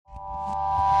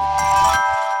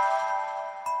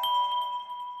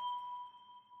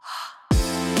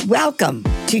Welcome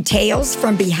to Tales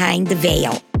from Behind the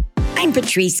Veil. I'm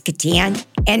Patrice Catan,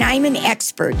 and I'm an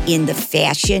expert in the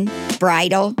fashion,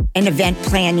 bridal, and event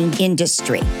planning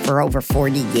industry for over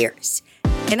 40 years.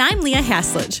 And I'm Leah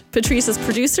Haslage, Patrice's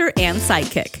producer and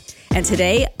sidekick. And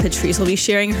today, Patrice will be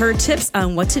sharing her tips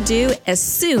on what to do as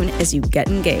soon as you get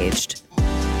engaged.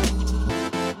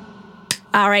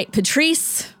 All right,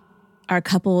 Patrice, our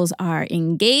couples are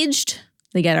engaged.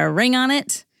 They get a ring on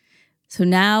it. So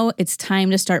now it's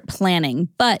time to start planning.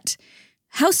 But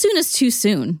how soon is too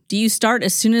soon? Do you start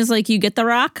as soon as you get the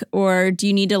rock, or do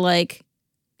you need to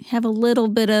have a little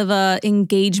bit of a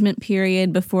engagement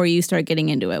period before you start getting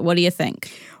into it? What do you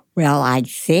think? Well, I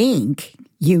think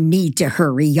you need to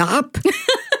hurry up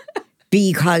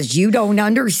because you don't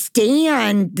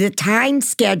understand the time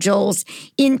schedules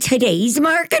in today's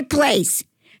marketplace.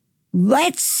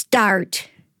 Let's start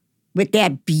with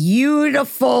that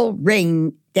beautiful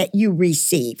ring that you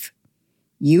receive.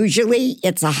 Usually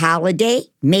it's a holiday,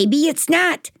 maybe it's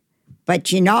not. But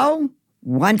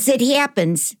once it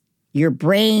happens, your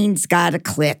brain's gotta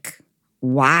click.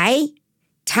 Why?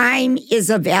 Time is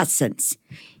of essence.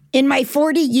 In my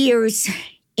 40 years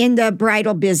in the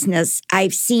bridal business,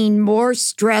 I've seen more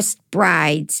stressed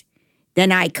brides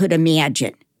than I could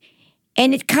imagine.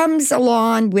 And it comes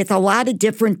along with a lot of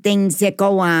different things that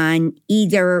go on,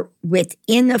 either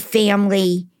within the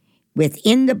family,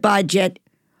 within the budget,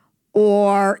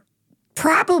 or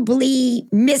probably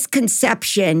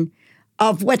misconception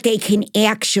of what they can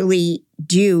actually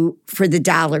do for the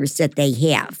dollars that they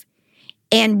have.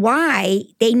 And why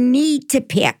they need to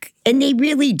pick, and they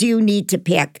really do need to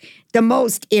pick, the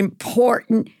most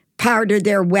important part of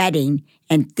their wedding,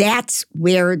 and that's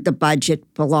where the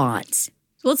budget belongs.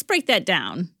 So let's break that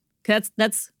down.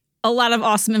 That's a lot of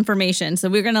awesome information. So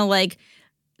we're going to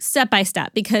step by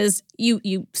step, because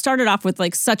you started off with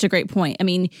such a great point. I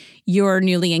mean, you're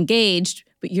newly engaged,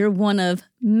 but you're one of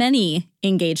many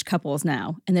engaged couples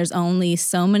now. And there's only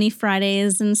so many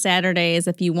Fridays and Saturdays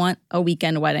if you want a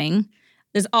weekend wedding.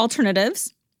 There's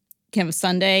alternatives. You can have a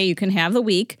Sunday, you can have the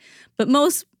week, but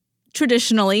most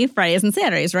traditionally Fridays and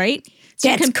Saturdays, right? So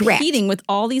That's you're competing correct. with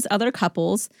all these other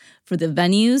couples for the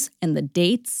venues and the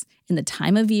dates and the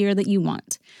time of year that you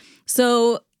want.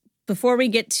 So before we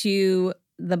get to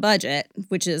the budget,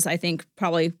 which is, I think,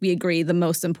 probably we agree, the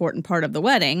most important part of the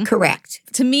wedding. Correct.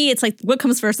 To me, it's what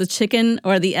comes first, the chicken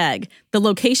or the egg, the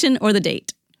location or the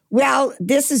date? Well,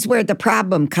 this is where the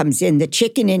problem comes in. The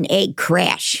chicken and egg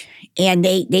crash, and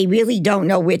they really don't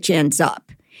know which ends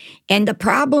up. And the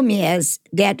problem is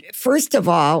that, first of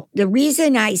all, the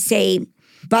reason I say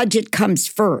budget comes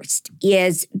first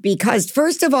is because,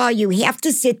 first of all, you have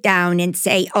to sit down and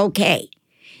say, okay,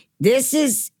 this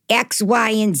is X, Y,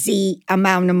 and Z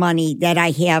amount of money that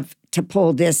I have to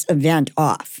pull this event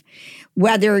off.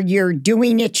 Whether you're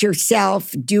doing it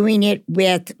yourself, doing it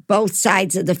with both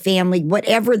sides of the family,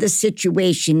 whatever the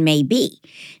situation may be.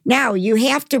 Now, you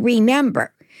have to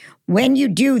remember, when you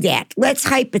do that, let's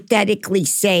hypothetically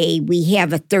say we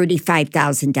have a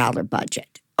 $35,000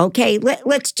 budget. Okay,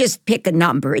 let's just pick a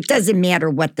number. It doesn't matter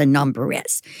what the number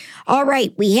is. All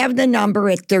right, we have the number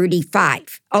at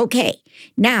 35. Okay,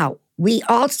 now, we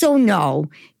also know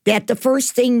that the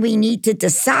first thing we need to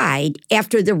decide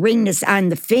after the ring is on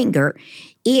the finger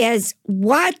is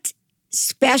what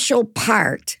special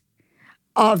part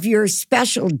of your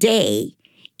special day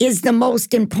is the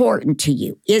most important to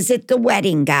you. Is it the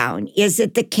wedding gown? Is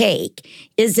it the cake?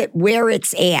 Is it where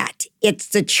it's at? It's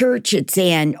the church it's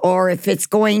in, or if it's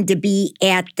going to be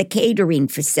at the catering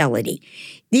facility.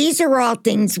 These are all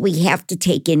things we have to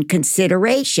take in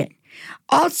consideration.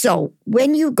 Also,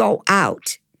 when you go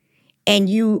out and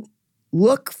you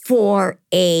look for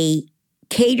a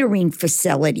catering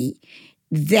facility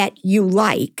that you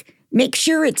like, make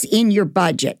sure it's in your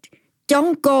budget.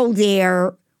 Don't go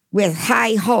there with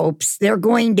high hopes they're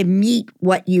going to meet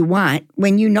what you want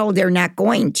when you know they're not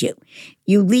going to.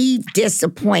 You leave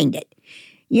disappointed.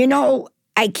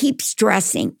 I keep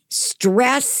stressing,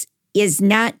 stress is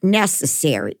not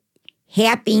necessary.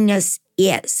 Happiness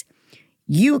is.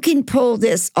 You can pull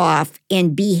this off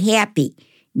and be happy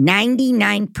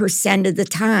 99% of the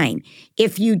time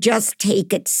if you just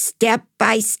take it step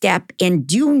by step and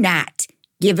do not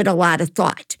give it a lot of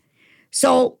thought.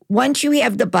 So once you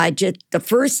have the budget, the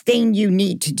first thing you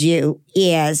need to do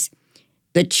is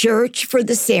the church for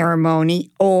the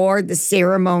ceremony or the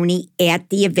ceremony at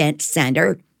the event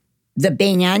center, the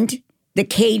band, the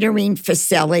catering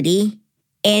facility,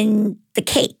 and the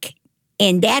cake.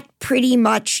 And that pretty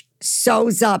much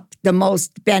sews up the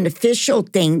most beneficial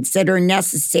things that are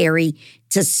necessary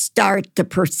to start the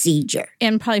procedure.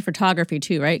 And probably photography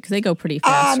too, right? Because they go pretty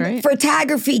fast, right?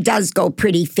 Photography does go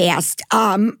pretty fast.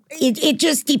 It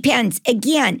just depends.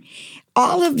 Again,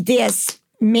 all of this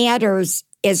matters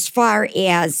as far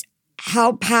as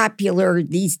how popular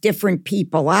these different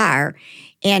people are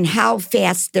and how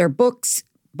fast their books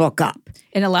book up.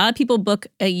 And a lot of people book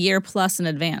a year plus in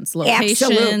advance. Locations.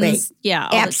 Absolutely. Yeah.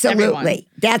 Absolutely.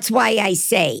 That's why I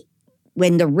say,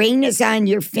 when the ring is on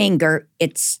your finger,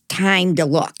 it's time to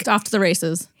look. It's off to the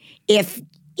races. If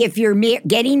you're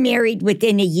getting married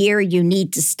within a year, you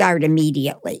need to start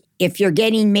immediately. If you're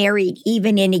getting married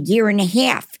even in a year and a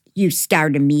half, you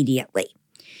start immediately.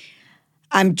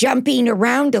 I'm jumping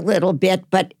around a little bit,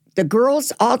 but the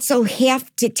girls also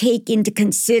have to take into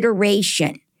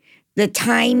consideration the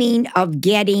timing of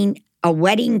getting a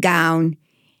wedding gown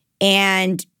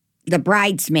and the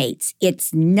bridesmaids.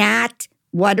 It's not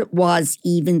what it was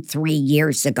even 3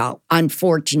 years ago,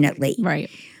 unfortunately. Right.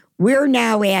 We're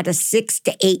now at a 6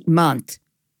 to 8 month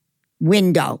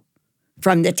window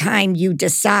from the time you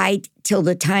decide till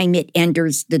the time it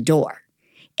enters the door.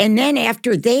 And then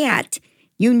after that,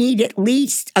 you need at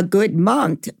least a good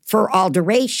month for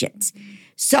alterations.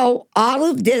 So all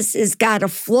of this has got to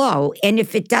flow. And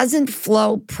if it doesn't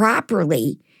flow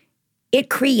properly,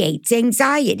 it creates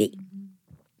anxiety.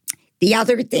 The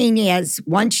other thing is,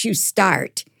 once you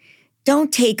start,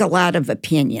 don't take a lot of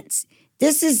opinions.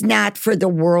 This is not for the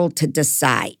world to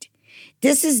decide.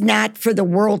 This is not for the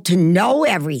world to know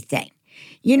everything.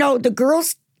 You know,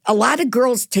 a lot of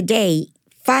girls today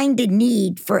find a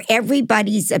need for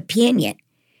everybody's opinion.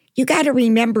 You got to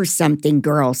remember something,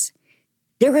 girls.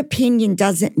 Their opinion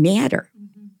doesn't matter.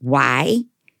 Mm-hmm. Why?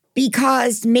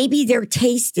 Because maybe their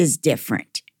taste is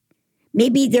different.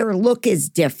 Maybe their look is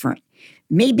different.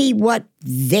 Maybe what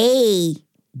they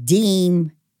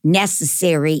deem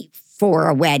necessary for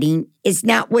a wedding is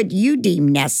not what you deem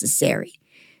necessary.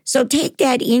 So take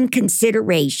that in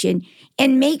consideration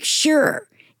and make sure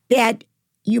that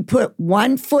you put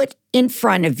one foot in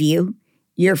front of you,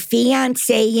 your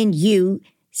fiancé and you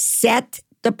set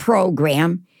the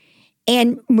program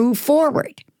and move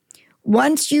forward.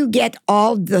 Once you get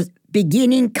all the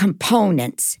beginning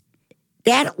components,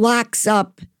 that locks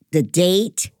up the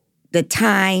date, the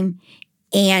time,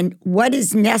 and what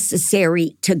is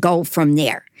necessary to go from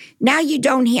there. Now you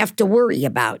don't have to worry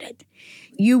about it.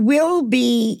 You will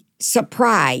be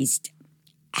surprised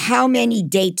how many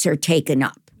dates are taken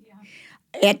up.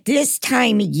 Yeah. At this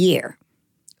time of year,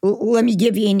 let me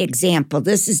give you an example.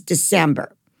 This is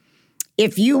December.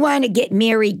 If you want to get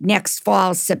married next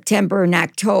fall, September and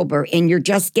October, and you're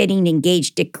just getting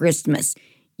engaged at Christmas,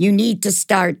 you need to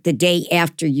start the day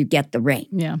after you get the ring.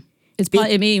 Yeah.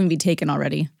 It may even be taken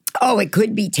already. Oh, it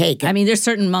could be taken. I mean, there's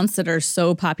certain months that are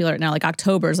so popular now. Like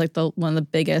October is like one of the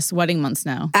biggest wedding months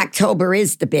now. October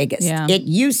is the biggest. Yeah. It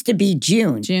used to be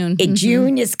June.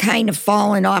 June is kind of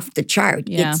fallen off the chart.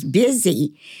 Yeah. It's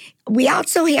busy. We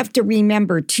also have to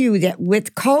remember, too, that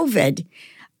with COVID,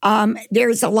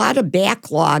 there's a lot of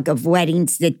backlog of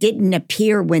weddings that didn't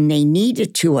appear when they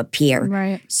needed to appear.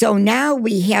 Right. So now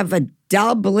we have a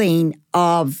doubling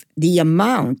of the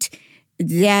amount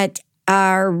that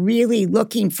are really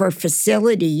looking for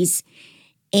facilities,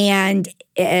 and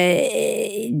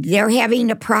they're having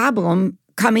a problem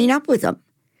coming up with them.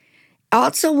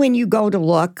 Also, when you go to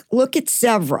look at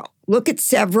several. Look at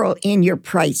several in your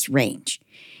price range.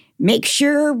 Make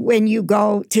sure when you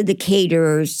go to the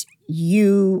caterers,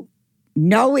 you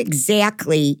know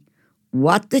exactly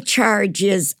what the charge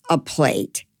is a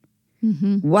plate,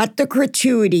 what the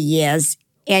gratuity is,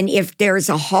 and if there's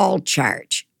a hall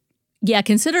charge. Yeah,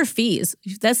 consider fees.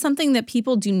 That's something that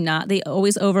people they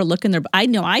always overlook in their, I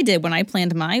know I did when I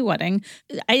planned my wedding.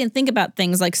 I didn't think about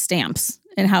things like stamps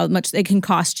and how much they can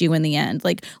cost you in the end.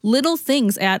 Like little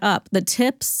things add up. The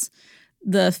tips,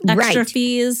 the extra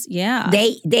fees, yeah.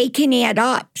 They can add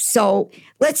up. So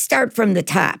let's start from the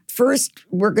top. First,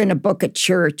 we're going to book a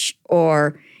church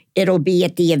or it'll be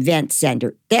at the event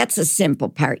center. That's a simple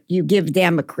part. You give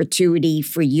them a gratuity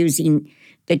for using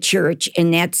the church,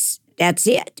 and that's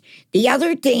it. The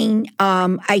other thing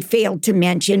I failed to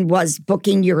mention was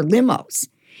booking your limos.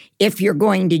 If you're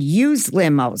going to use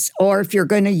limos or if you're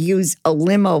going to use a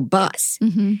limo bus,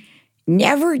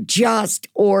 never just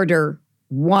order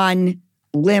one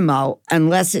limo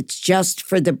unless it's just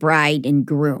for the bride and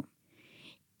groom.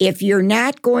 If you're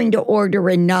not going to order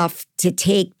enough to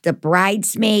take the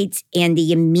bridesmaids and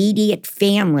the immediate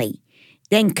family,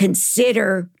 then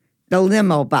consider the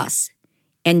limo bus.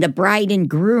 And the bride and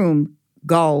groom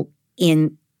go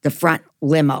in the front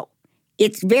limo.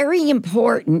 it's very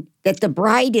important that the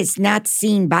bride is not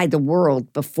seen by the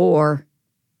world before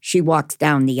she walks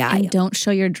down the aisle. And don't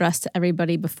show your dress to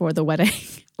everybody before the wedding.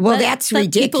 Well, that's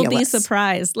ridiculous. Let people be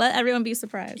surprised. Let everyone be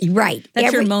surprised. Right.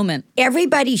 That's your moment.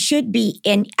 Everybody should be.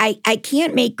 And I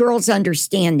can't make girls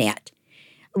understand that.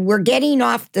 We're getting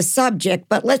off the subject,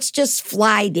 but let's just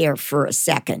fly there for a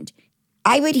second.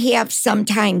 I would have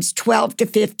sometimes 12 to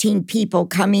 15 people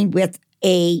coming with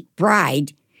a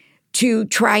bride to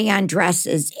try on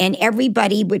dresses, and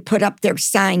everybody would put up their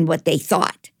sign what they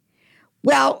thought.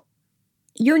 Well,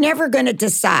 you're never going to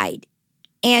decide.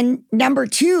 And number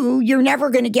two, you're never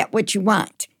going to get what you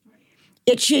want.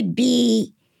 It should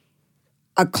be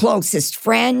a closest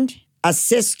friend, a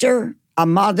sister, a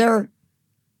mother,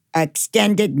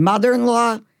 extended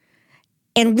mother-in-law,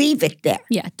 and leave it there.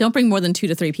 Yeah, don't bring more than 2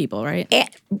 to 3 people, right?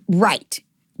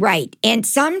 Right. And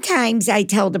sometimes I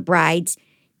tell the brides,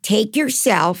 take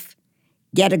yourself,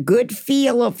 get a good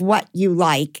feel of what you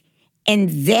like, and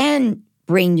then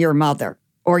bring your mother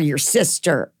or your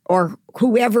sister or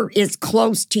whoever is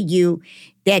close to you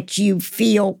that you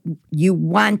feel you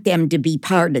want them to be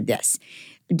part of this.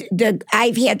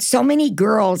 I've had so many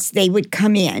girls, they would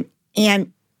come in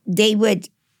and they would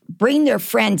bring their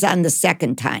friends on the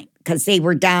second time because they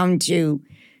were down to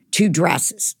 2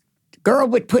 dresses. The girl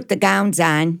would put the gowns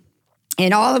on,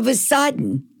 and all of a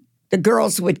sudden, the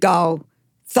girls would go,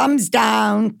 thumbs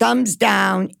down,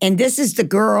 and this is the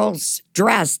girl's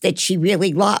dress that she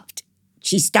really loved.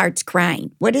 She starts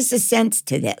crying. What is the sense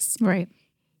to this? Right.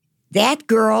 That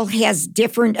girl has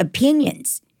different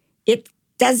opinions. It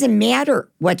doesn't matter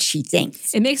what she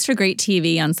thinks. It makes for great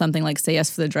TV on something like Say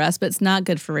Yes for the Dress, but it's not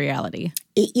good for reality.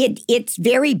 It's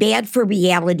very bad for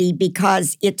reality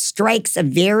because it strikes a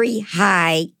very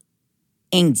high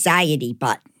anxiety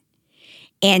button.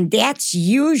 And that's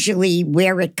usually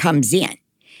where it comes in.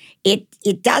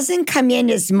 It doesn't come in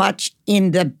as much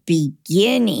in the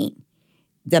beginning,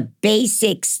 the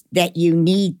basics that you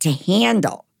need to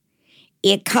handle.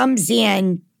 It comes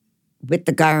in with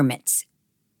the garments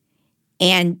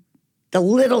and the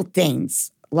little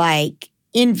things like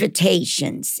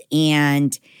invitations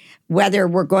and whether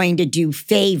we're going to do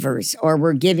favors or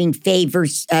we're giving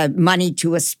favors, money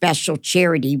to a special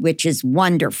charity, which is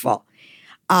wonderful.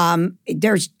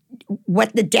 There's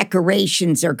what the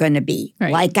decorations are going to be.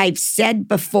 Right. Like I've said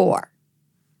before,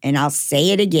 and I'll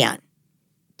say it again,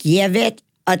 give it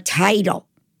a title.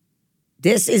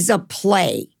 This is a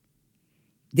play.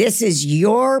 This is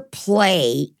your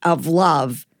play of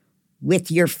love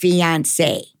with your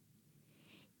fiancé.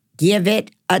 Give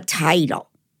it a title.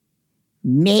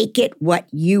 Make it what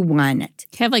you want it.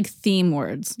 Have like theme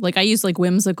words. Like I use like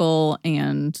whimsical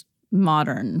and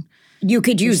modern. You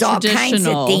could use all kinds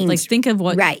of themes. Like think of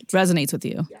what resonates with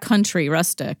you. Yeah. Country,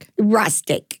 rustic.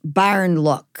 Rustic, barn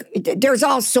look. There's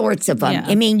all sorts of them. Yeah.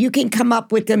 I mean, you can come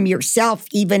up with them yourself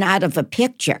even out of a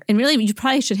picture. And really, you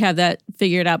probably should have that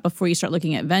figured out before you start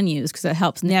looking at venues because it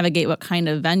helps navigate what kind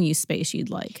of venue space you'd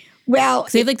like. Well,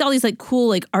 they have like all these like cool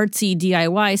like artsy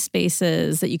DIY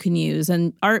spaces that you can use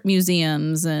and art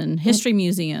museums and history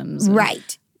museums. And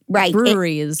right.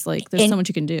 Breweries, there's so much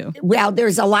you can do. Well,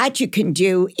 there's a lot you can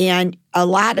do, and a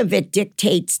lot of it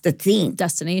dictates the theme.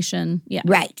 Destination, yeah.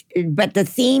 Right. But the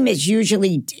theme is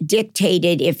usually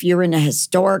dictated if you're in a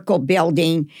historical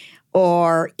building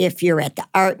or if you're at the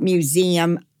art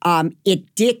museum.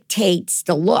 It dictates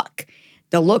the look.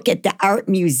 The look at the art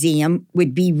museum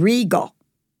would be regal.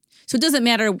 So it doesn't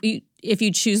matter if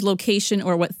you choose location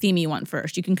or what theme you want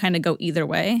first. You can kind of go either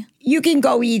way. You can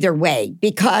go either way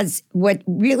because what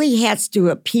really has to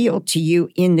appeal to you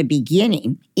in the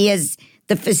beginning is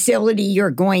the facility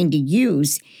you're going to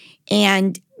use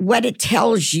and what it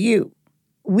tells you.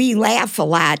 We laugh a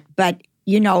lot, but,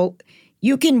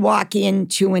 you can walk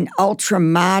into an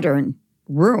ultra-modern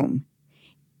room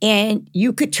and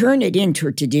you could turn it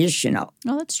into traditional.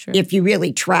 Oh, that's true. If you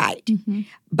really tried. Mm-hmm.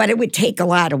 But it would take a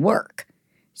lot of work.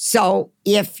 So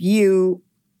if you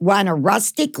want a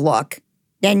rustic look,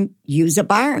 then use a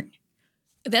barn.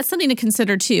 That's something to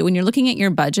consider, too. When you're looking at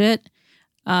your budget,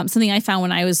 something I found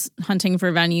when I was hunting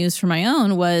for venues for my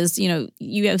own was,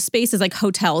 you have spaces like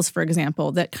hotels, for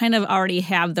example, that kind of already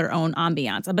have their own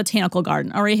ambiance. A botanical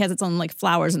garden already has its own like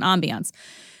flowers and ambiance.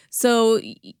 So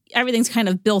everything's kind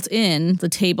of built in, the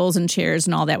tables and chairs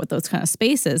and all that with those kind of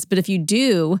spaces. But if you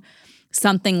do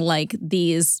something like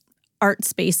these art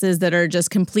spaces that are just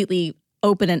completely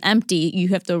open and empty, you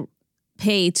have to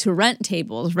pay to rent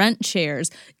tables, rent chairs,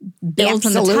 build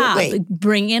from the top,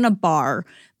 bring in a bar,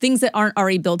 things that aren't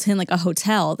already built in like a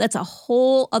hotel. That's a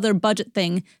whole other budget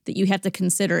thing that you have to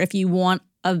consider if you want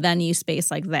a venue space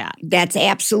like that. That's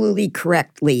absolutely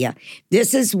correct, Leah.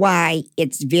 This is why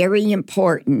it's very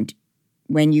important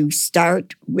when you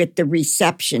start with the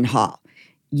reception hall,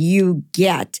 you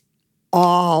get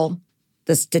all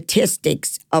the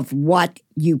statistics of what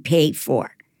you pay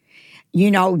for.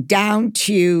 Down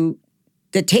to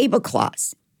the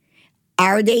tablecloths.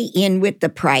 Are they in with the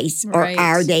price or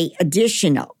are they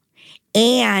additional?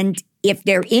 And if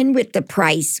they're in with the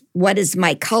price, what is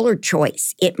my color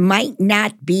choice? It might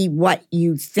not be what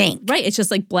you think. Right. It's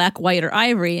just like black, white, or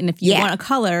ivory. And if you want a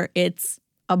color, it's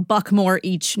 $1 more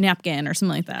each napkin or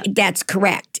something like that. That's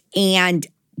correct. And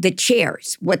the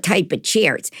chairs, what type of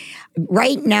chairs?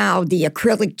 Right now, the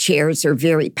acrylic chairs are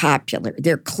very popular.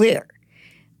 They're clear,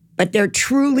 but they're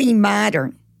truly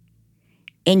modern.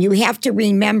 And you have to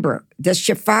remember, the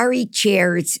Shafari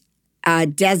chairs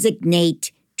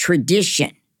designate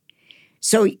tradition.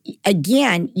 So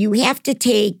again, you have to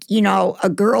take, a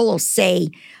girl will say,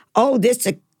 oh, this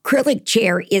acrylic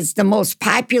chair is the most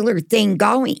popular thing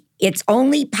going. It's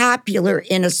only popular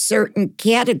in a certain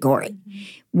category.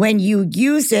 When you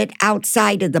use it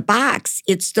outside of the box,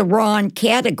 it's the wrong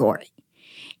category.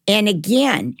 And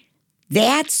again,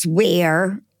 that's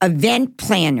where event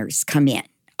planners come in,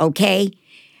 okay?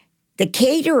 The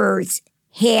caterers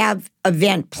have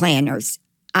event planners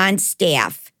on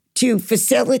staff to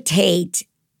facilitate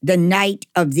the night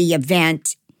of the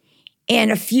event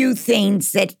and a few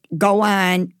things that go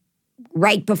on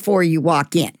right before you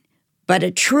walk in. But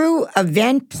a true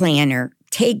event planner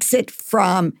takes it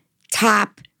from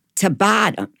top to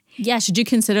bottom. Yeah, should you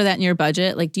consider that in your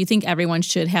budget? Like, do you think everyone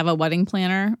should have a wedding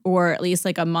planner or at least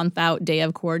like a month out day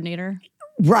of coordinator?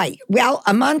 Right. Well,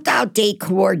 a month out day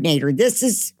coordinator, this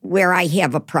is where I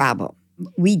have a problem.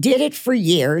 We did it for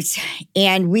years,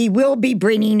 and we will be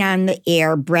bringing on the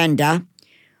air Brenda,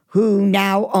 who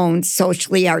now owns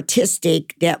Socially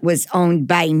Artistic, that was owned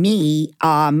by me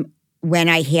when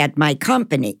I had my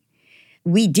company.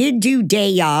 We did do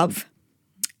day of.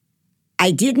 I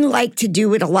didn't like to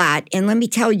do it a lot, and let me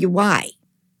tell you why.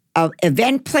 An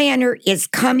event planner is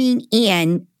coming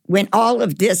in when all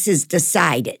of this is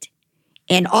decided.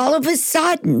 And all of a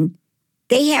sudden,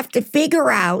 they have to figure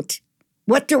out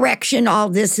what direction all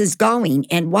this is going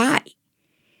and why.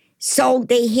 So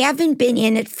they haven't been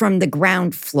in it from the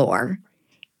ground floor.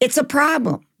 It's a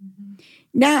problem.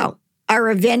 Now, are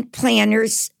event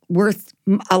planners worth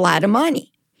a lot of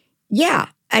money? Yeah.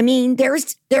 I mean,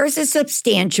 there's a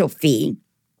substantial fee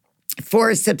for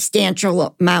a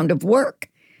substantial amount of work.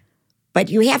 But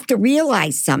you have to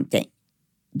realize something.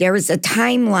 There is a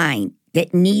timeline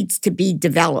that needs to be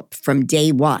developed from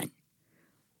day one.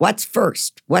 What's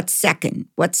first? What's second?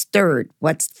 What's third?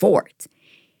 What's fourth?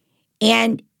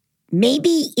 And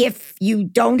maybe if you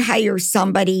don't hire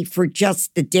somebody for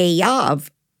just the day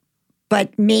of,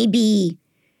 but maybe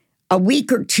a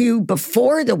week or two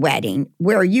before the wedding,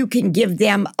 where you can give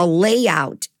them a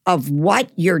layout of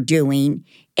what you're doing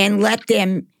and let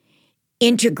them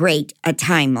integrate a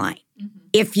timeline.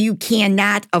 If you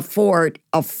cannot afford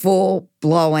a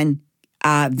full-blown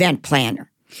event planner.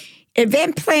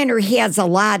 Event planner has a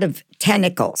lot of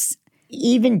tentacles,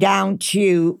 even down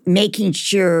to making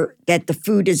sure that the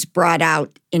food is brought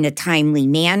out in a timely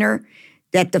manner,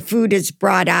 that the food is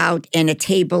brought out and a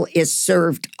table is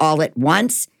served all at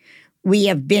once. We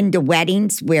have been to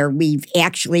weddings where we've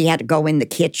actually had to go in the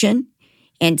kitchen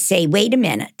and say, wait a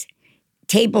minute,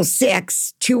 table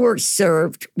 6, 2 are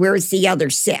served, where's the other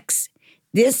 6?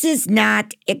 This is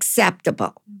not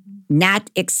acceptable, not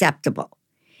acceptable.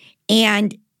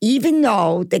 And even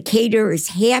though the caterers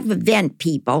have event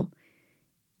people,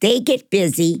 they get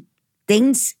busy,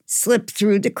 things slip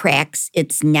through the cracks.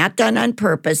 It's not done on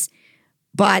purpose,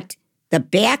 but the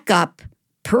backup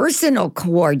personal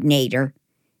coordinator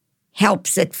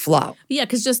helps it flow. Yeah,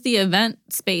 because just the event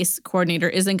space coordinator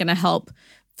isn't going to help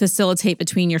facilitate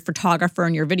between your photographer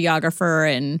and your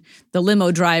videographer and the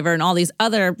limo driver and all these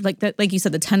other, like you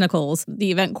said, the tentacles.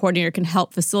 The event coordinator can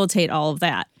help facilitate all of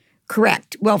that.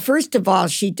 Correct. Well, first of all,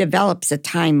 she develops a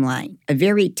timeline, a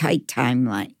very tight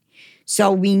timeline.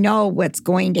 So we know what's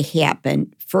going to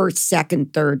happen first,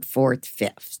 second, third, fourth,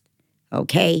 fifth.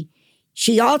 Okay?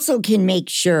 She also can make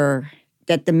sure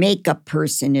that the makeup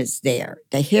person is there,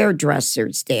 the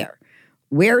hairdresser's there.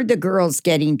 Where are the girls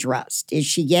getting dressed? Is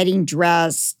she getting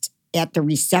dressed at the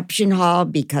reception hall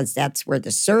because that's where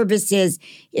the service is?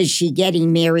 Is she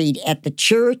getting married at the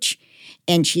church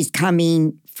and she's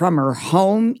coming from her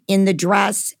home in the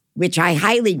dress, which I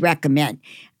highly recommend?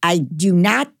 I do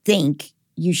not think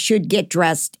you should get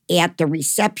dressed at the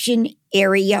reception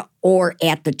area or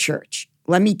at the church.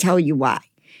 Let me tell you why.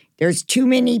 There's too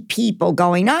many people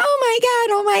going, oh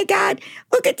my God,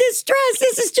 look at this dress.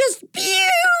 This is just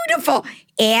beautiful,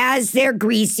 as their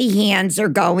greasy hands are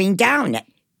going down it.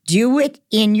 Do it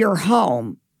in your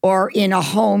home or in a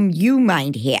home you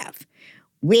might have,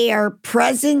 where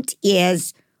present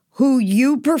is who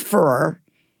you prefer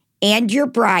and your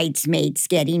bridesmaids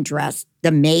getting dressed,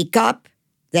 the makeup,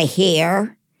 the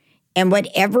hair, and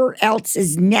whatever else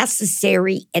is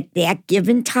necessary at that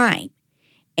given time.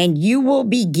 And you will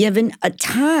be given a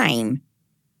time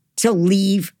to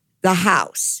leave the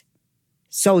house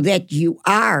so that you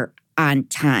are on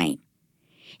time.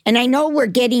 And I know we're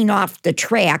getting off the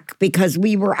track because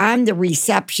we were on the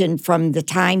reception from the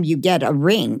time you get a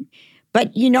ring.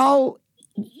 But,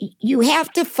 you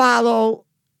have to follow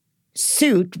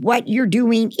suit what you're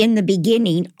doing in the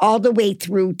beginning all the way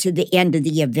through to the end of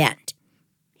the event.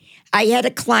 I had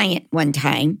a client one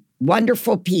time,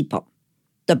 wonderful people.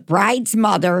 The bride's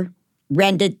mother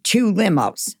rented 2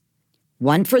 limos,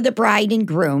 one for the bride and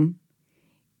groom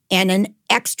and an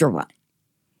extra one.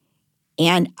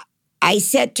 And I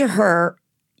said to her,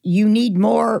 you need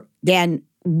more than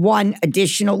 1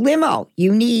 additional limo.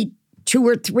 You need 2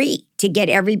 or 3 to get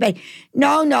everybody.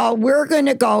 No, we're going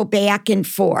to go back and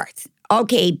forth.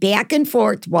 Okay, back and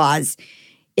forth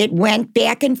it went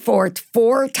back and forth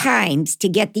 4 times to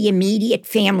get the immediate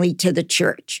family to the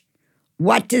church.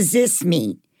 What does this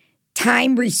mean?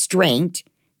 Time restraint.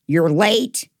 You're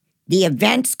late. The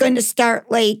event's going to start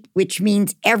late, which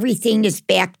means everything is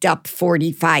backed up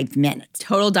 45 minutes.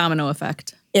 Total domino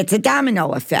effect. It's a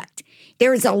domino effect.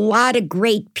 There's a lot of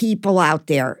great people out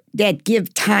there that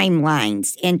give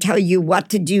timelines and tell you what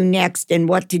to do next and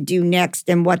what to do next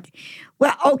and what.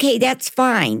 Well, okay, that's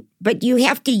fine, but you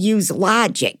have to use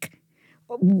logic.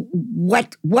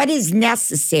 What is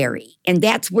necessary? And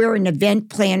that's where an event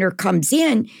planner comes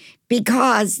in,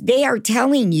 because they are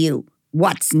telling you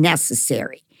what's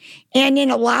necessary. And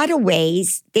in a lot of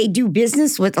ways, they do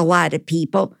business with a lot of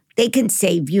people. They can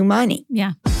save you money.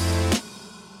 Yeah.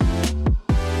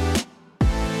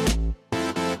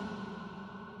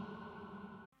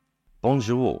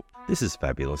 Bonjour, this is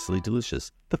Fabulously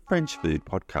Delicious, the French food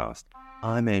podcast.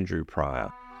 I'm Andrew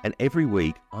Pryor, and every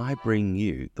week I bring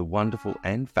you the wonderful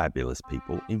and fabulous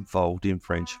people involved in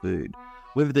French food,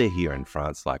 whether they're here in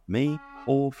France like me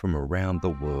or from around the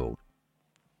world.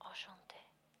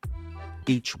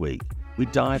 Each week, we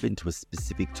dive into a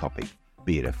specific topic,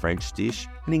 be it a French dish,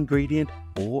 an ingredient,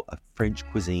 or a French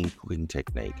cuisine cooking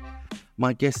technique.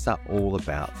 My guests are all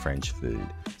about French food,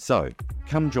 so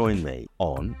come join me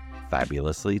on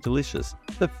Fabulously Delicious,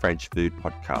 the French food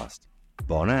podcast.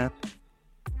 Bon app!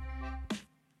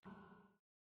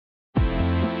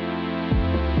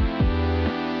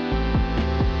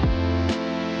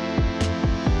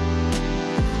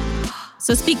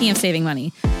 So speaking of saving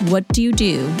money, what do you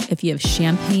do if you have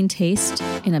champagne taste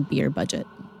and a beer budget?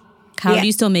 How do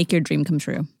you still make your dream come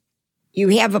true? You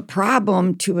have a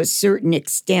problem to a certain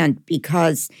extent,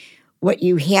 because what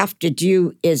you have to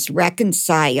do is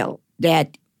reconcile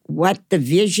that what the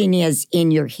vision is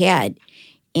in your head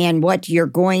and what you're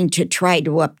going to try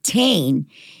to obtain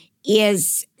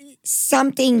is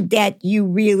something that you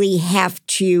really have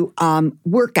to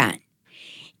work on.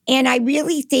 And I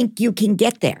really think you can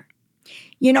get there.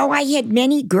 I had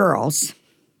many girls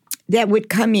that would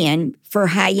come in for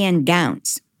high-end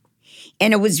gowns,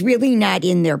 and it was really not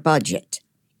in their budget.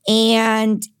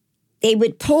 And they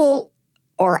would pull,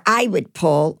 or I would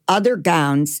pull, other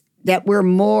gowns that were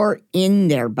more in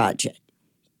their budget.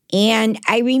 And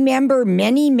I remember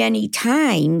many, many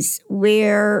times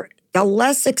where the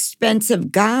less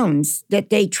expensive gowns that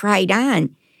they tried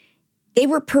on, they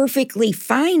were perfectly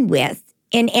fine with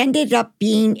and ended up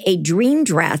being a dream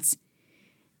dress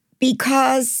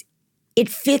because it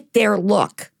fit their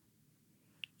look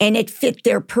and it fit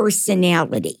their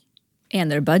personality.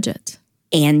 And their budget.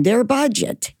 And their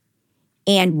budget.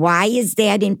 And why is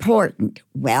that important?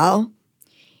 Well,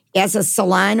 as a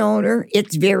salon owner,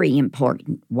 it's very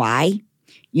important. Why?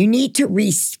 You need to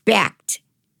respect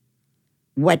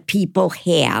what people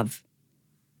have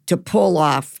to pull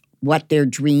off what their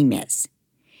dream is.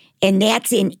 And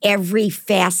that's in every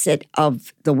facet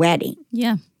of the wedding.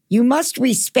 Yeah. You must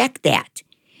respect that.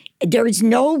 There's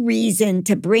no reason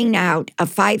to bring out a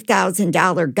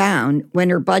 $5,000 gown when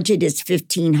her budget is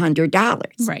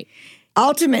 $1,500. Right.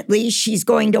 Ultimately, she's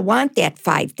going to want that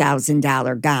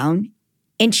 $5,000 gown,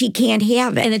 and she can't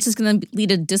have it. And it's just going to lead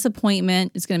to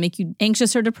disappointment. It's going to make you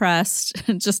anxious or depressed.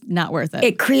 It's just not worth it.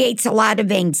 It creates a lot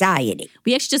of anxiety.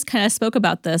 We actually just kind of spoke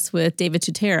about this with David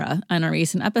Tutera on a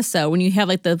recent episode. When you have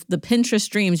like the Pinterest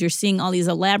dreams, you're seeing all these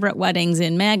elaborate weddings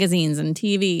in magazines and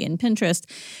TV and Pinterest,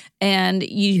 and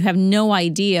you have no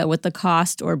idea what the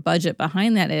cost or budget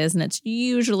behind that is. And it's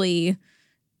usually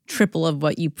triple of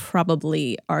what you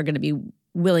probably are going to be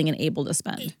willing and able to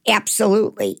spend.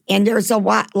 Absolutely. And there's a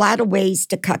lot of ways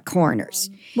to cut corners.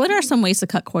 What are some ways to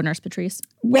cut corners, Patrice?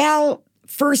 Well,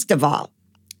 first of all,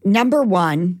 number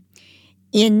one,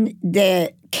 in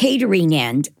the catering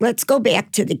end, let's go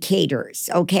back to the caterers,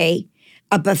 okay?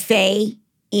 A buffet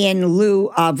in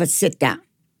lieu of a sit-down.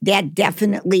 That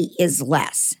definitely is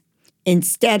less.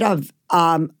 Instead of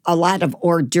a lot of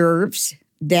hors d'oeuvres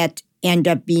that end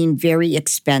up being very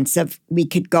expensive, we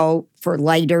could go for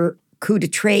lighter coup de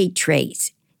tray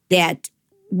trays that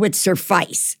would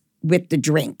suffice with the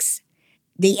drinks.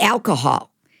 The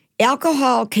alcohol.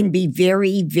 Alcohol can be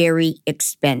very, very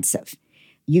expensive.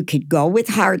 You could go with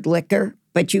hard liquor,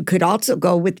 but you could also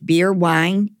go with beer,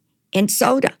 wine, and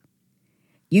soda.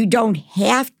 You don't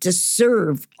have to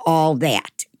serve all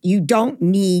that. You don't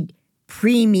need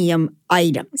premium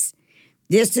items.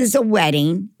 This is a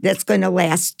wedding that's going to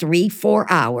last 3-4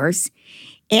 hours,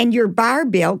 and your bar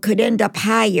bill could end up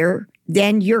higher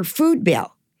than your food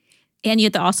bill. And you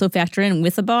have to also factor in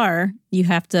with a bar, you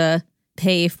have to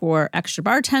pay for extra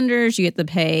bartenders, you have to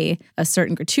pay a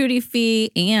certain gratuity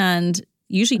fee, and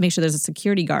usually make sure there's a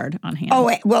security guard on hand. Oh,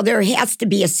 well, there has to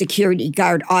be a security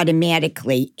guard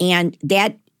automatically. And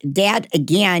that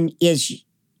again, is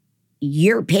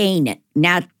you're paying it,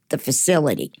 not the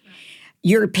facility.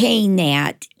 You're paying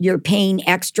that. You're paying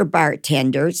extra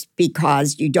bartenders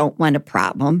because you don't want a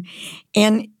problem.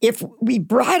 And if we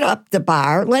brought up the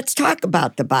bar, let's talk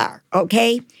about the bar,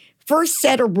 okay? First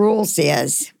set of rules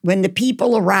is when the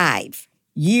people arrive,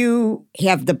 you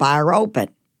have the bar open.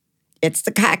 It's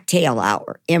the cocktail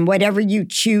hour. And whatever you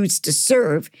choose to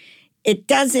serve, it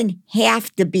doesn't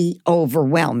have to be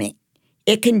overwhelming.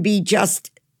 It can be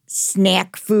just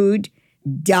snack food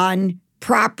done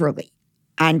properly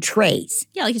on trays.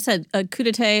 Yeah, like you said, a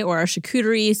crudité or a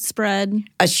charcuterie spread.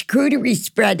 A charcuterie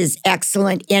spread is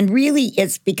excellent and really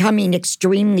it's becoming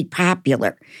extremely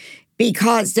popular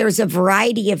because there's a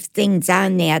variety of things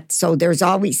on that, so there's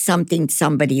always something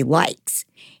somebody likes.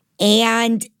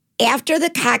 And after the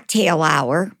cocktail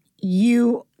hour,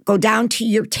 you go down to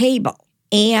your table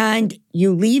and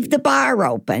you leave the bar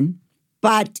open,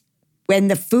 but when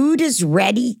the food is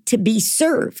ready to be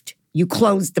served, you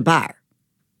close the bar.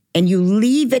 And you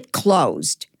leave it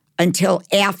closed until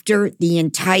after the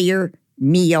entire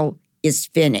meal is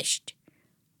finished.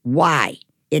 Why?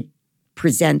 It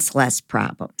presents less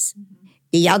problems. Mm-hmm.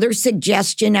 The other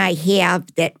suggestion I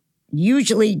have that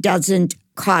usually doesn't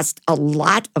cost a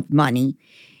lot of money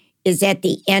is at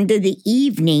the end of the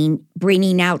evening,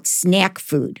 bringing out snack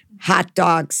food, hot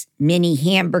dogs, mini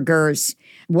hamburgers,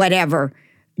 whatever,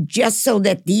 just so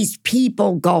that these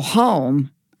people go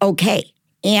home okay.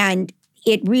 And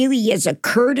it really is a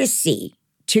courtesy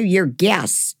to your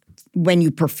guests when you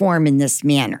perform in this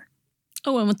manner.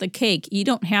 Oh, and with the cake, you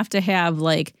don't have to have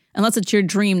unless it's your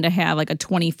dream to have like a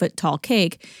 20-foot tall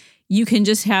cake, you can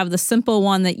just have the simple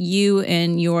one that you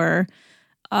and your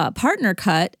partner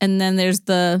cut. And then there's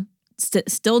the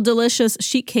still delicious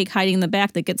sheet cake hiding in the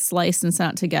back that gets sliced and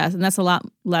sent out to guests. And that's a lot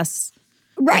less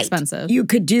expensive. You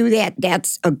could do that.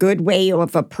 That's a good way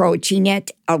of approaching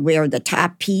it, where the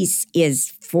top piece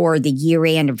is for the year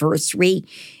anniversary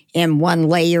and one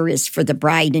layer is for the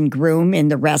bride and groom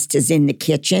and the rest is in the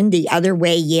kitchen. The other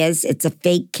way is it's a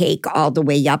fake cake all the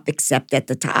way up except at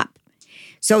the top.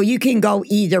 So you can go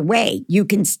either way. You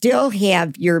can still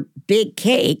have your big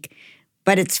cake,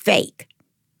 but it's fake.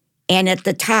 And at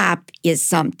the top is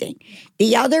something.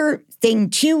 The other thing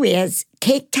too is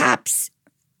cake tops,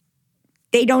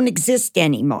 they don't exist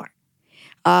anymore.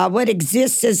 What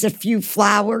exists is a few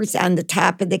flowers on the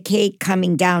top of the cake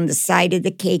coming down the side of the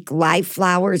cake, live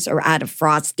flowers or out of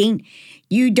frosting.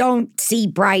 You don't see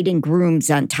bride and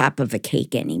grooms on top of a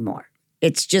cake anymore.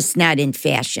 It's just not in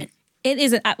fashion. It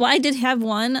isn't. Well, I did have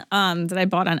one that I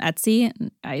bought on Etsy.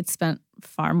 I had spent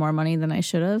far more money than I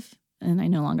should have, and I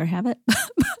no longer have it.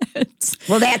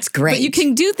 Well, that's great. But you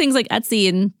can do things like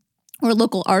Etsy or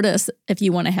local artists if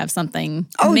you want to have something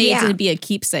made to be a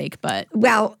keepsake. But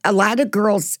well, a lot of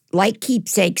girls like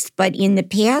keepsakes, but in the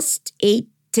past 8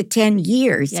 to 10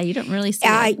 years, you don't really see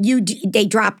it. They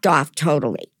dropped off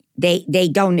totally. They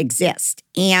don't exist.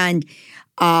 And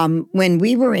when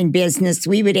we were in business,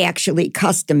 we would actually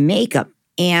custom make them.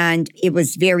 And it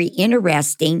was very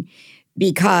interesting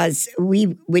because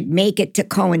we would make it to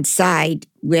coincide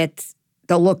with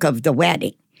the look of the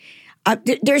wedding.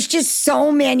 There's just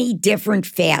so many different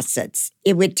facets.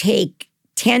 It would take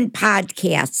 10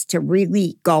 podcasts to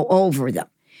really go over them.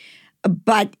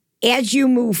 But as you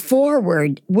move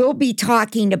forward, we'll be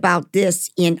talking about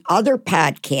this in other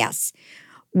podcasts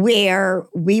where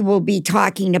we will be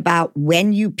talking about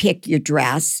when you pick your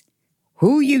dress,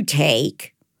 who you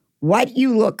take, what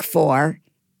you look for,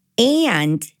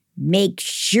 and make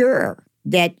sure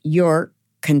that your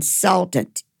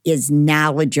consultant is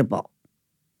knowledgeable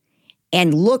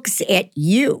and looks at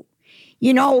you.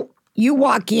 You know, you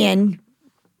walk in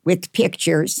with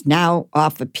pictures now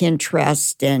off of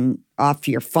Pinterest and off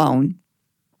your phone.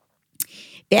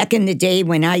 Back in the day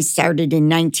when I started in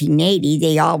 1980,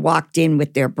 they all walked in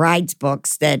with their bride's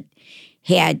books that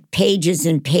had pages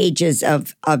and pages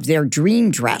of their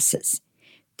dream dresses.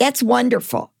 That's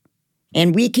wonderful.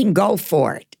 And we can go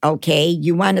for it, okay?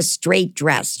 You want a straight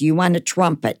dress. You want a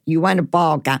trumpet. You want a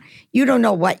ball gown. You don't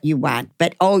know what you want,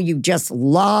 but you just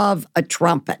love a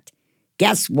trumpet.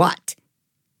 Guess what?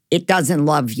 It doesn't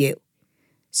love you.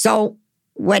 So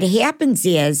what happens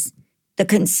is the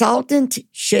consultant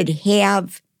should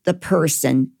have the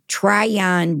person try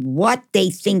on what they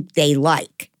think they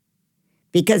like.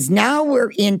 Because now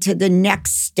we're into the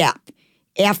next step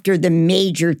after the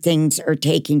major things are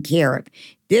taken care of.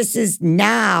 This is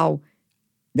now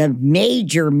the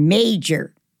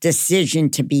major decision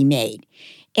to be made.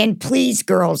 And please,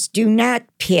 girls, do not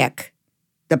pick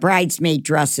the bridesmaid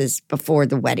dresses before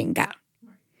the wedding gown.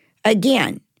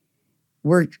 Again,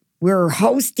 we're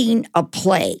hosting a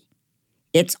play.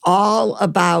 It's all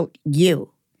about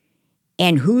you.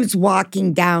 And who's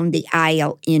walking down the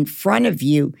aisle in front of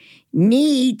you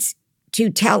needs to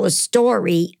tell a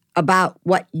story about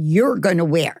what you're going to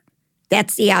wear.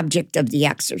 That's the object of the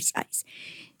exercise.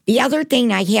 The other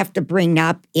thing I have to bring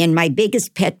up, and my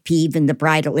biggest pet peeve in the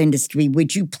bridal industry,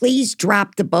 would you please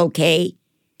drop the bouquet?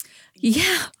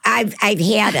 Yeah. I've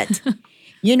had it.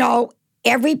 You know,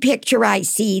 every picture I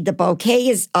see, the bouquet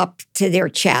is up to their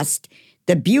chest.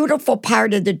 The beautiful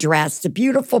part of the dress, the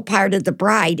beautiful part of the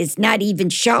bride is not even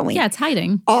showing. Yeah, it's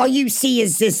hiding. All you see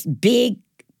is this big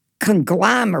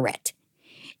conglomerate.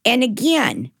 And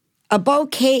again, a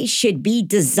bouquet should be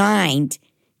designed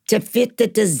to fit the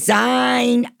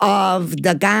design of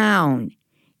the gown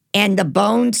and the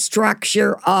bone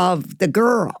structure of the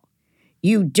girl.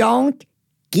 You don't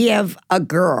give a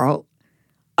girl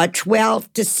a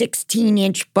 12 to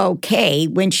 16-inch bouquet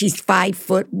when she's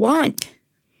 5'1".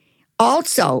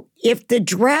 Also, if the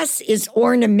dress is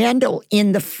ornamental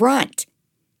in the front,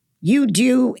 you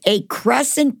do a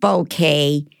crescent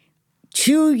bouquet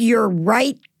to your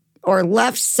right or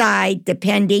left side,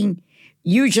 depending.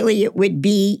 Usually it would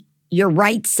be your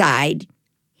right side,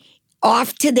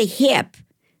 off to the hip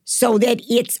so that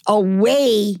it's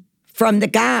away from the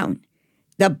gown.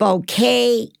 The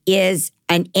bouquet is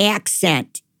an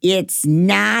accent. It's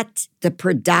not the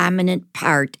predominant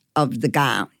part of the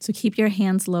gown. So keep your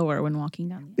hands lower when walking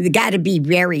down. They got to be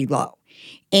very low.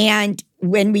 And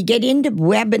when we get into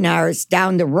webinars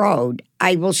down the road,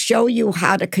 I will show you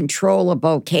how to control a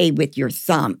bouquet with your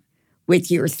thumb. With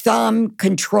your thumb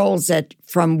controls it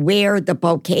from where the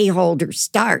bouquet holder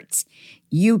starts.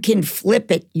 You can flip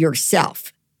it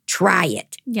yourself. Try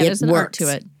it. Yeah, there's an art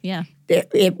to it. Yeah.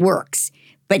 It works.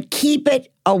 But keep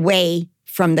it away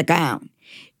from the gown.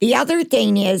 The other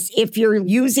thing is, if you're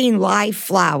using live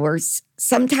flowers,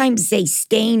 sometimes they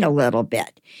stain a little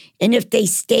bit. And if they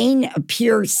stain a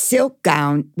pure silk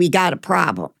gown, we got a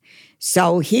problem.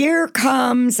 So here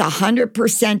comes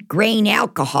 100% grain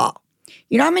alcohol.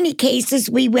 You know how many cases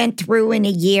we went through in a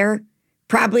year?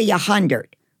 Probably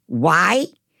 100. Why?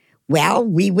 Well,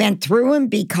 we went through them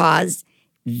because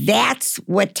that's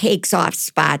what takes off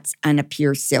spots on a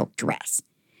pure silk dress.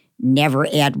 Never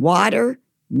add water,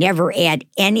 never add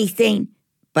anything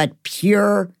but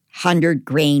pure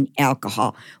 100-grain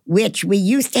alcohol, which we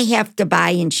used to have to buy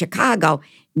in Chicago.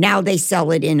 Now they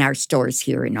sell it in our stores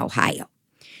here in Ohio.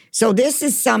 So this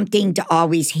is something to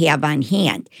always have on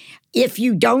hand. If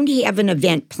you don't have an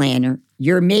event planner,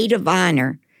 your maid of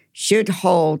honor should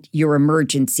hold your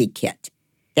emergency kit.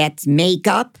 That's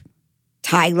makeup,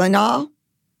 Tylenol,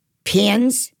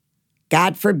 pins.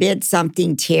 God forbid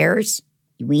something tears.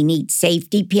 We need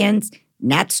safety pins,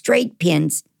 not straight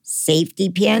pins, safety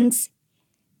pins.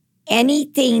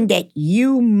 Anything that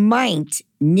you might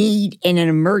need in an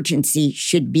emergency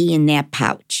should be in that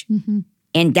pouch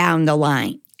and down the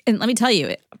line. And let me tell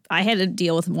you, I had to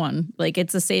deal with one. Like,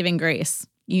 it's a saving grace.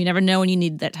 You never know when you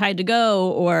need that Tide to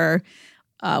Go or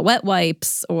wet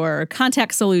wipes or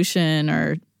contact solution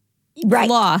or right.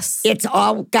 floss. It's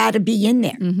all got to be in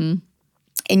there. Mm-hmm.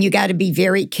 And you got to be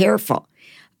very careful.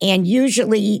 And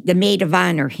usually the maid of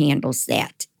honor handles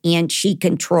that, and she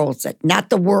controls it, not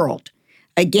the world.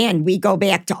 Again, we go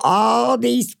back to all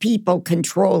these people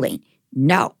controlling.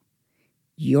 No,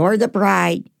 you're the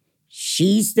bride.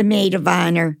 She's the maid of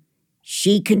honor.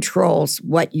 She controls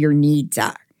what your needs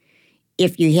are.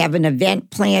 If you have an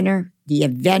event planner, the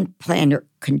event planner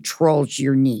controls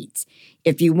your needs.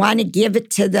 If you want to give it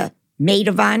to the maid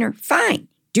of honor, fine.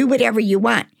 Do whatever you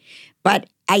want. But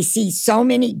I see so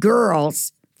many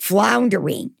girls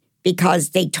floundering because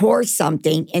they tore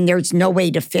something and there's no way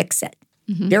to fix it.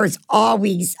 Mm-hmm. There's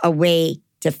always a way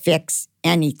to fix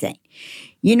anything.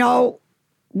 You know,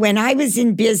 when I was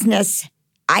in business,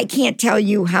 I can't tell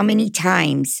you how many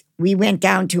times we went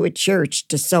down to a church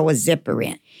to sew a zipper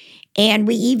in. And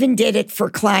we even did it for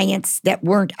clients that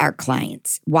weren't our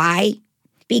clients. Why?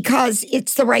 Because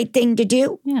it's the right thing to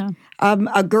do. Yeah.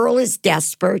 A girl is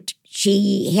desperate.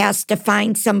 She has to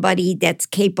find somebody that's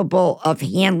capable of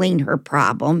handling her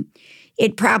problem.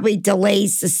 It probably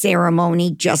delays the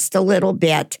ceremony just a little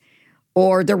bit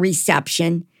or the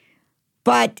reception.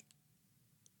 But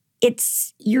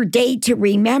it's your day to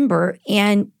remember,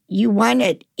 and you want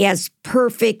it as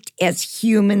perfect as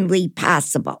humanly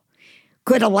possible.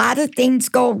 Could a lot of things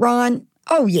go wrong?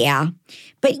 Oh, yeah.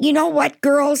 But you know what,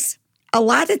 girls? A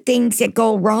lot of things that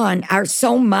go wrong are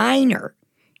so minor.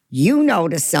 You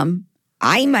notice them.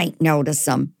 I might notice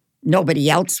them. Nobody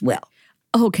else will.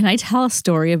 Oh, can I tell a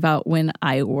story about when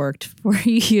I worked for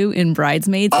you in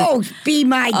Bridesmaids? Oh, be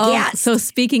my guest. So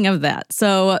speaking of that,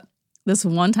 so this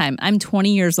one time, I'm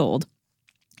 20 years old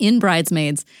in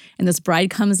Bridesmaids, and this bride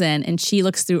comes in and she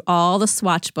looks through all the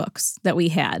swatch books that we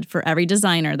had for every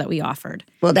designer that we offered.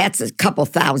 Well, that's a couple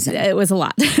thousand. It was a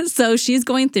lot. So she's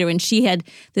going through and she had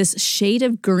this shade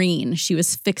of green. She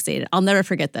was fixated. I'll never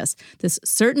forget this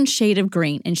certain shade of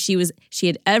green. And she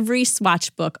had every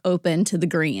swatch book open to the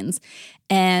greens.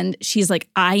 And she's like,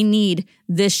 I need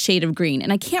this shade of green.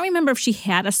 And I can't remember if she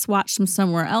had a swatch from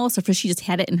somewhere else or if she just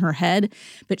had it in her head.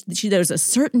 But there was a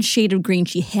certain shade of green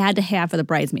she had to have for the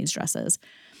bridesmaids' dresses.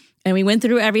 And we went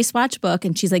through every swatch book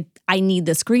and she's like, I need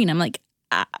this green. I'm like,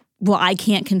 well, I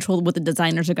can't control what the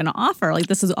designers are going to offer. Like,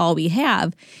 this is all we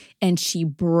have. And she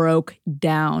broke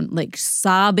down, like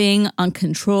sobbing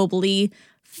uncontrollably,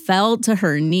 fell to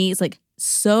her knees, like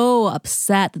so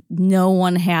upset that no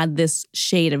one had this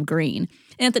shade of green.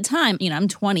 And at the time, I'm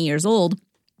 20 years old.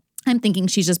 I'm thinking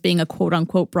she's just being a quote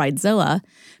unquote bridezilla.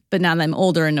 But now that I'm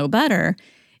older and know better,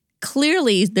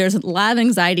 clearly there's a lot of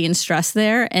anxiety and stress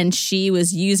there. And she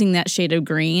was using that shade of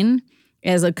green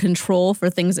as a control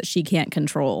for things that she can't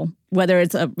control, whether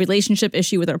it's a relationship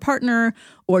issue with her partner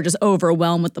or just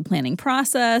overwhelmed with the planning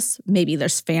process. Maybe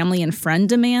there's family and friend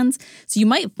demands. So you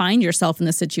might find yourself in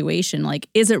this situation. Like,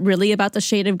 is it really about the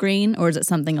shade of green or is it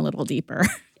something a little deeper?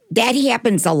 That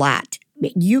happens a lot.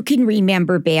 You can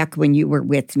remember back when you were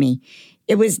with me,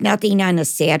 it was nothing on a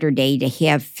Saturday to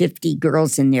have 50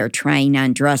 girls in there trying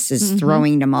on dresses,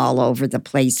 throwing them all over the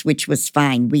place, which was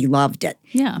fine. We loved it.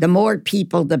 Yeah. The more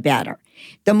people, the better.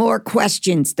 The more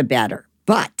questions, the better.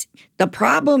 But the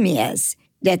problem is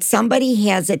that somebody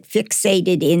has it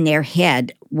fixated in their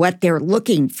head what they're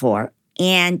looking for,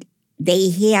 and they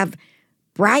have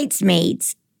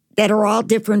bridesmaids that are all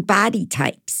different body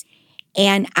types.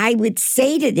 And I would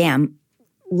say to them,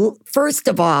 first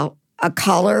of all, a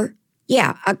color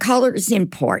is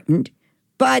important,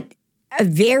 but a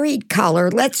varied color,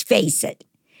 let's face it,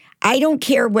 I don't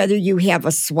care whether you have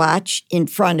a swatch in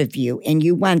front of you and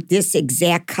you want this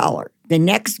exact color. The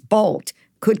next bolt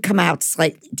could come out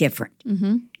slightly different.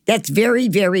 Mm-hmm. That's very,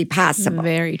 very possible.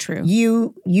 Very true.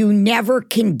 You never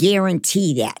can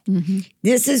guarantee that. Mm-hmm.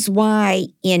 This is why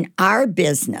in our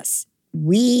business,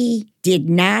 we did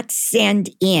not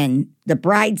send in the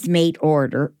bridesmaid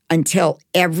order until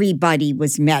everybody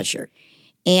was measured.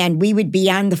 And we would be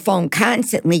on the phone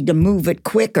constantly to move it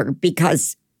quicker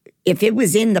because if it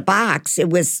was in the box,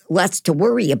 it was less to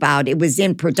worry about. It was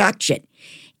in production.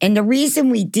 And the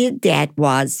reason we did that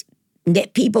was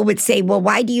that people would say, well,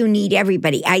 why do you need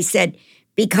everybody? I said,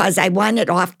 because I want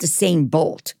it off the same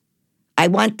bolt. I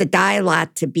want the dye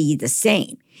lot to be the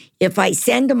same. If I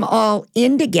send them all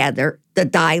in together, the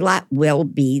dye lot will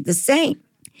be the same.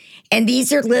 And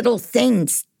these are little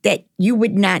things that you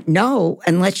would not know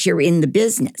unless you're in the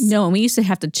business. No, and we used to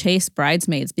have to chase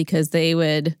bridesmaids because they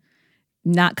would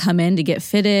not come in to get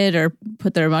fitted or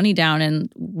put their money down,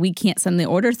 and we can't send the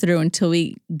order through until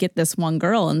we get this one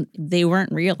girl, and they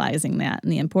weren't realizing that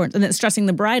and the importance. And it's stressing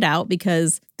the bride out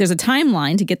because there's a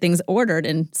timeline to get things ordered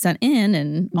and sent in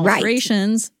and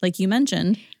alterations, like you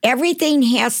mentioned. Everything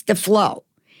has to flow.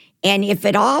 And if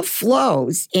it all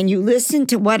flows and you listen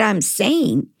to what I'm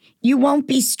saying, you won't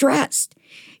be stressed.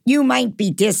 You might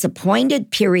be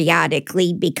disappointed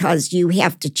periodically because you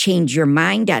have to change your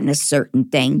mind on a certain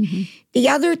thing. Mm-hmm. The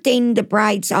other thing the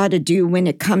brides ought to do when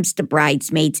it comes to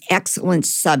bridesmaids, excellent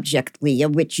subject, Leah,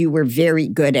 which you were very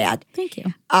good at. Thank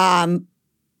you.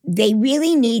 They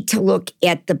really need to look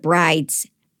at the bride's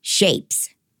shapes.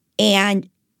 And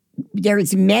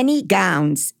there's many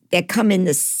gowns that come in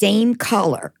the same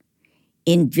color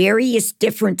in various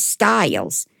different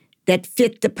styles that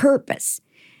fit the purpose.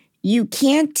 You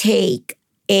can't take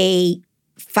a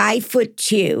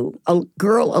 5'2", a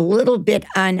girl a little bit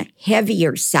on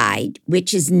heavier side,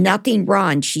 which is nothing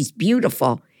wrong, she's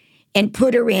beautiful, and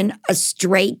put her in a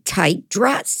straight, tight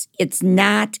dress. It's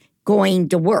not going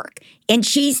to work. And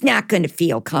she's not going to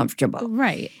feel comfortable.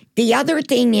 Right. The other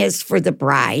thing is for the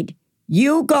bride,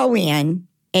 you go in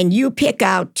and you pick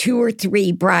out 2 or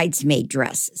 3 bridesmaid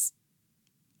dresses.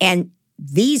 And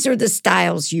these are the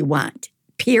styles you want,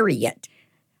 period.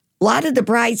 A lot of the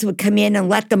brides would come in and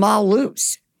let them all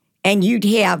loose. And you'd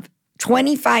have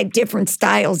 25 different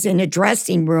styles in a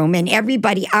dressing room and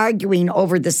everybody arguing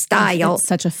over the style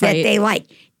such a fight that they like.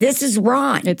 This is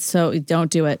wrong.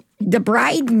 Don't do it. The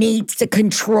bride needs to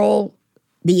control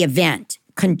the event.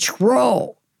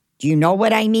 Control. Do you know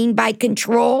what I mean by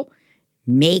control?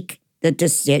 Make the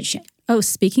decision. Oh,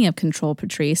 speaking of control,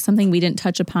 Patrice, something we didn't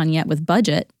touch upon yet with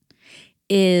budget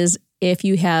is if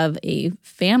you have a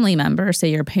family member,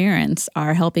 say your parents,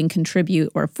 are helping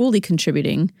contribute or fully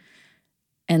contributing,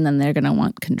 and then they're going to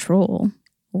want control,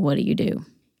 what do you do?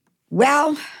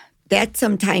 Well, that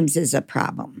sometimes is a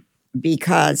problem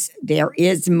because there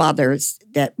is mothers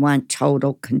that want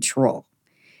total control.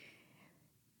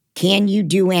 Can you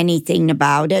do anything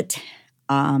about it?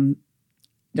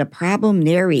 The problem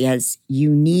there is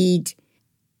you need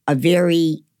a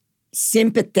very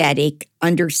sympathetic,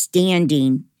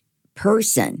 understanding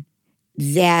person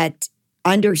that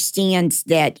understands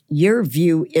that your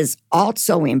view is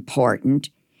also important.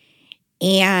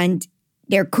 And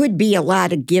there could be a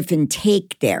lot of give and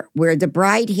take there where the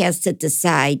bride has to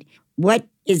decide what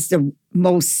is the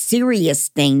most serious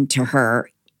thing to her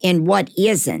and what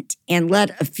isn't, and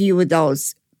let a few of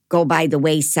those go by the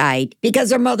wayside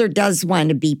because her mother does want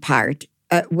to be part,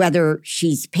 whether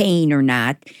she's paying or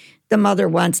not. The mother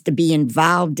wants to be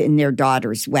involved in their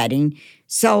daughter's wedding.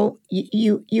 So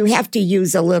you have to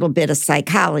use a little bit of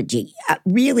psychology.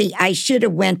 Really, I should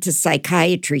have went to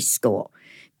psychiatry school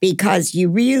because you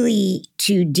really,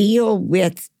 to deal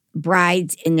with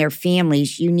brides and their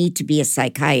families, you need to be a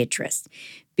psychiatrist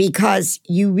because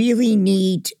you really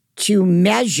need to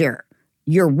measure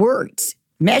your words.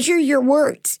 Measure your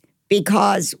words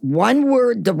because one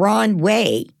word the wrong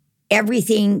way,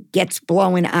 everything gets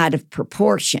blown out of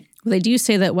proportion. Well, they do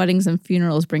say that weddings and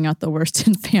funerals bring out the worst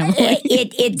in family.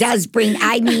 It does bring,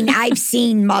 I've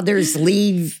seen mothers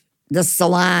leave the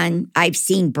salon. I've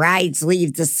seen brides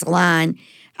leave the salon.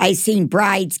 I've seen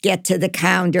brides get to the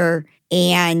counter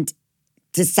and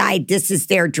decide this is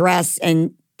their dress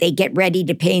and they get ready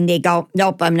to pay and they go,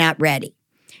 nope, I'm not ready.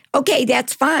 Okay,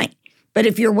 that's fine. But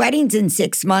if your wedding's in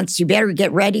 6 months, you better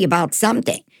get ready about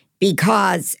something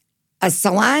because a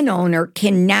salon owner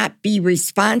cannot be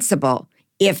responsible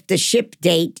if the ship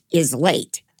date is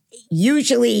late.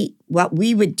 Usually what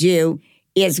we would do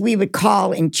is we would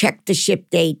call and check the ship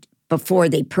date before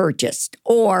they purchased.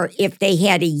 Or if they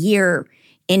had a year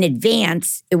in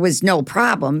advance, it was no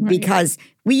problem because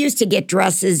we used to get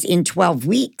dresses in 12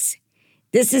 weeks.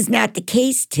 This is not the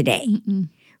case today. Mm-mm.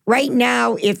 Right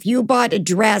now, if you bought a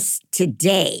dress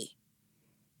today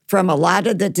from a lot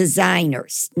of the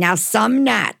designers, now some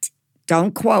not,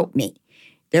 don't quote me.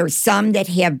 There's some that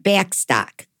have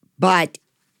backstock, but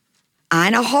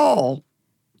on a whole,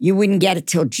 you wouldn't get it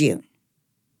till June.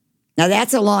 Now,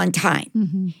 that's a long time.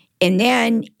 Mm-hmm. And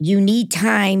then you need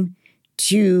time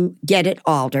to get it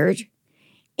altered.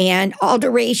 And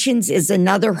alterations is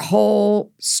another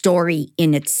whole story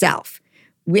in itself,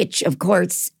 which, of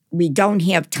course, we don't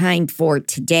have time for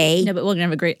today. No, but we're going to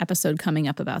have a great episode coming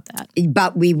up about that.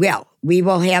 But we will. We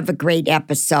will have a great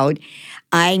episode.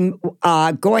 I'm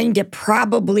going to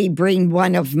probably bring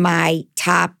one of my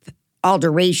top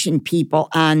alteration people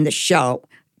on the show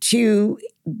to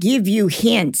give you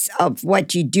hints of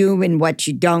what you do and what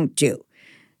you don't do.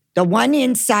 The one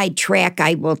inside track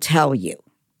I will tell you,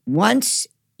 once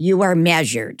you are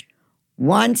measured,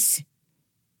 once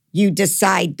you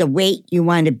decide the weight you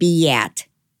want to be at,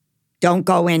 don't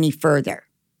go any further.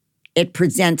 It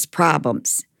presents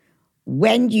problems.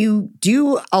 When you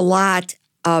do a lot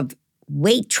of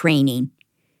weight training,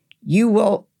 you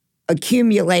will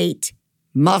accumulate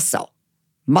muscle.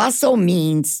 Muscle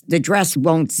means the dress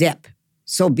won't zip.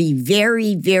 So be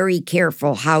very, very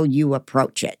careful how you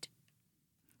approach it.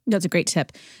 That's a great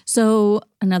tip. So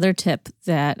another tip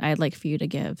that I'd like for you to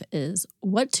give is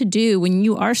what to do when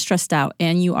you are stressed out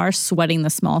and you are sweating the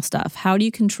small stuff. How do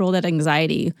you control that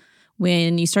anxiety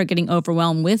when you start getting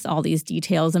overwhelmed with all these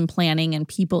details and planning and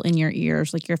people in your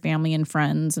ears, like your family and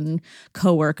friends and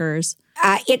coworkers?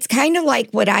 It's kind of like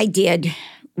what I did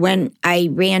when I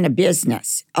ran a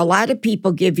business. A lot of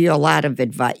people give you a lot of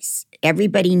advice.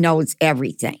 Everybody knows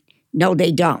everything. No,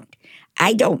 they don't.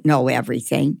 I don't know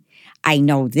everything. I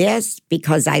know this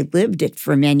because I lived it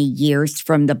for many years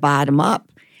from the bottom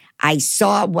up. I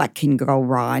saw what can go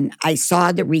wrong. I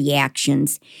saw the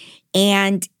reactions,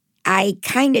 and I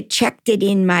kind of checked it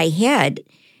in my head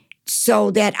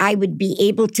so that I would be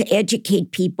able to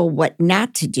educate people what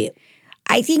not to do.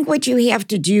 I think what you have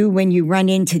to do when you run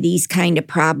into these kind of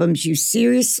problems, you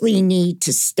seriously need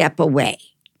to step away.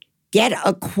 Get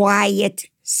a quiet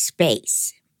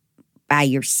space by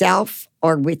yourself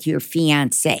or with your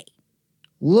fiancé.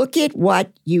 Look at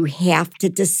what you have to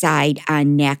decide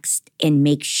on next and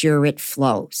make sure it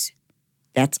flows.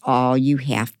 That's all you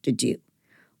have to do.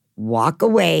 Walk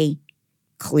away,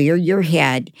 clear your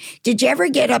head. Did you ever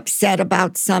get upset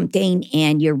about something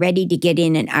and you're ready to get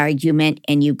in an argument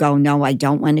and you go, no, I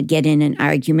don't want to get in an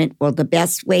argument? Well, the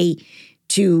best way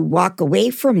to walk away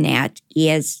from that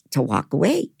is to walk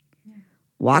away.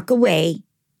 Walk away,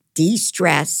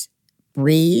 de-stress,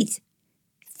 breathe,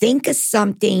 think of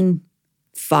something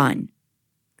fun,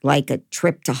 like a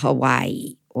trip to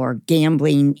Hawaii or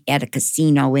gambling at a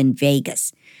casino in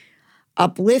Vegas.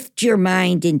 Uplift your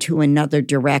mind into another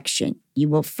direction. You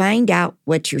will find out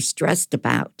what you're stressed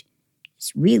about.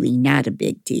 It's really not a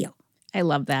big deal. I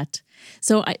love that.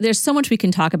 So there's so much we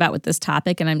can talk about with this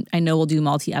topic, and I know we'll do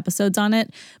multi-episodes on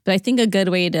it, but I think a good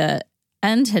way to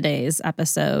end today's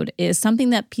episode is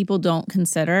something that people don't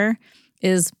consider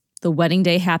is the wedding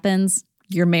day happens,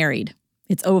 you're married,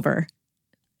 it's over.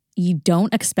 You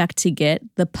don't expect to get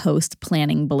the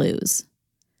post-planning blues.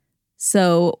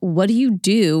 So what do you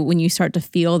do when you start to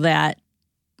feel that?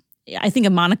 I think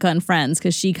of Monica and Friends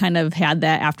because she kind of had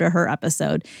that after her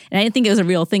episode. And I didn't think it was a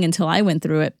real thing until I went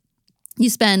through it. You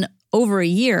spend over a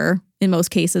year, in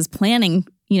most cases, planning,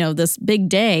 this big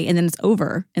day, and then it's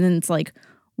over. And then it's like,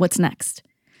 what's next?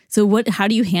 So how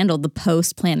do you handle the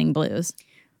post-planning blues?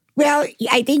 Well,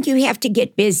 I think you have to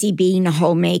get busy being a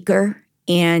homemaker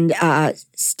and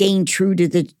staying true to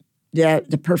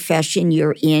the profession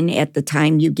you're in at the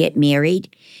time you get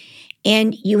married.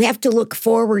 And you have to look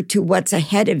forward to what's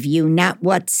ahead of you, not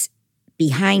what's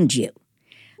behind you.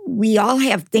 We all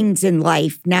have things in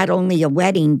life, not only a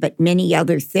wedding, but many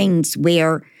other things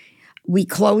where we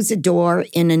close a door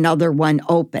and another one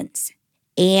opens.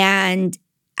 And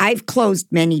I've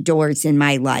closed many doors in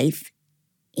my life.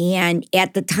 And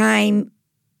at the time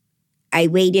I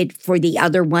waited for the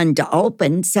other one to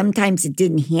open, sometimes it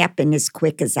didn't happen as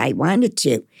quick as I wanted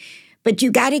to. But you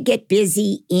got to get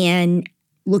busy in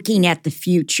looking at the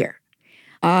future.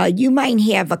 You might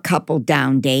have a couple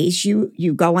down days.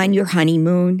 You go on your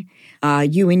honeymoon.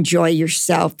 You enjoy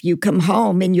yourself. You come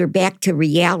home and you're back to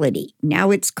reality. Now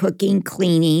it's cooking,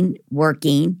 cleaning,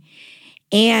 working,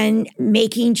 and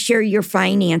making sure your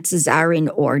finances are in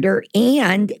order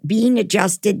and being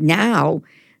adjusted now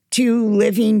to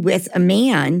living with a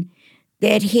man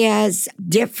that has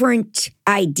different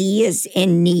ideas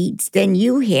and needs than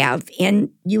you have,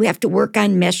 and you have to work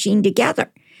on meshing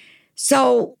together.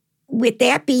 So with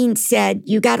that being said,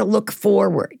 you got to look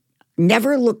forward.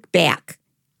 Never look back.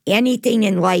 Anything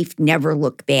in life, never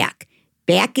look back.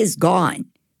 Back is gone.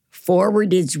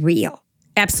 Forward is real.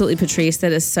 Absolutely, Patrice.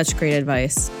 That is such great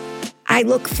advice. I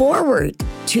look forward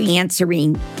to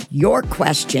answering your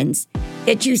questions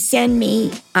that you send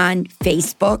me on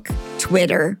Facebook,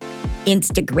 Twitter,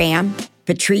 Instagram,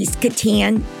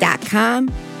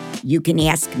 patricecatan.com. You can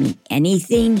ask me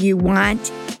anything you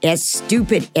want, as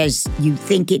stupid as you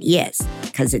think it is,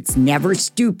 because it's never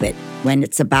stupid when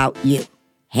it's about you.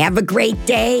 Have a great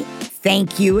day.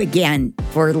 Thank you again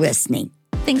for listening.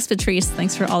 Thanks, Patrice.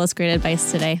 Thanks for all this great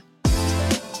advice today.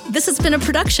 This has been a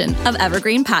production of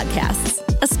Evergreen Podcasts.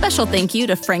 A special thank you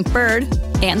to Frank Bird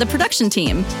and the production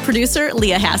team, producer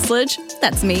Leah Haslage,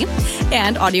 that's me,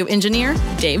 and audio engineer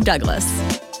Dave Douglas.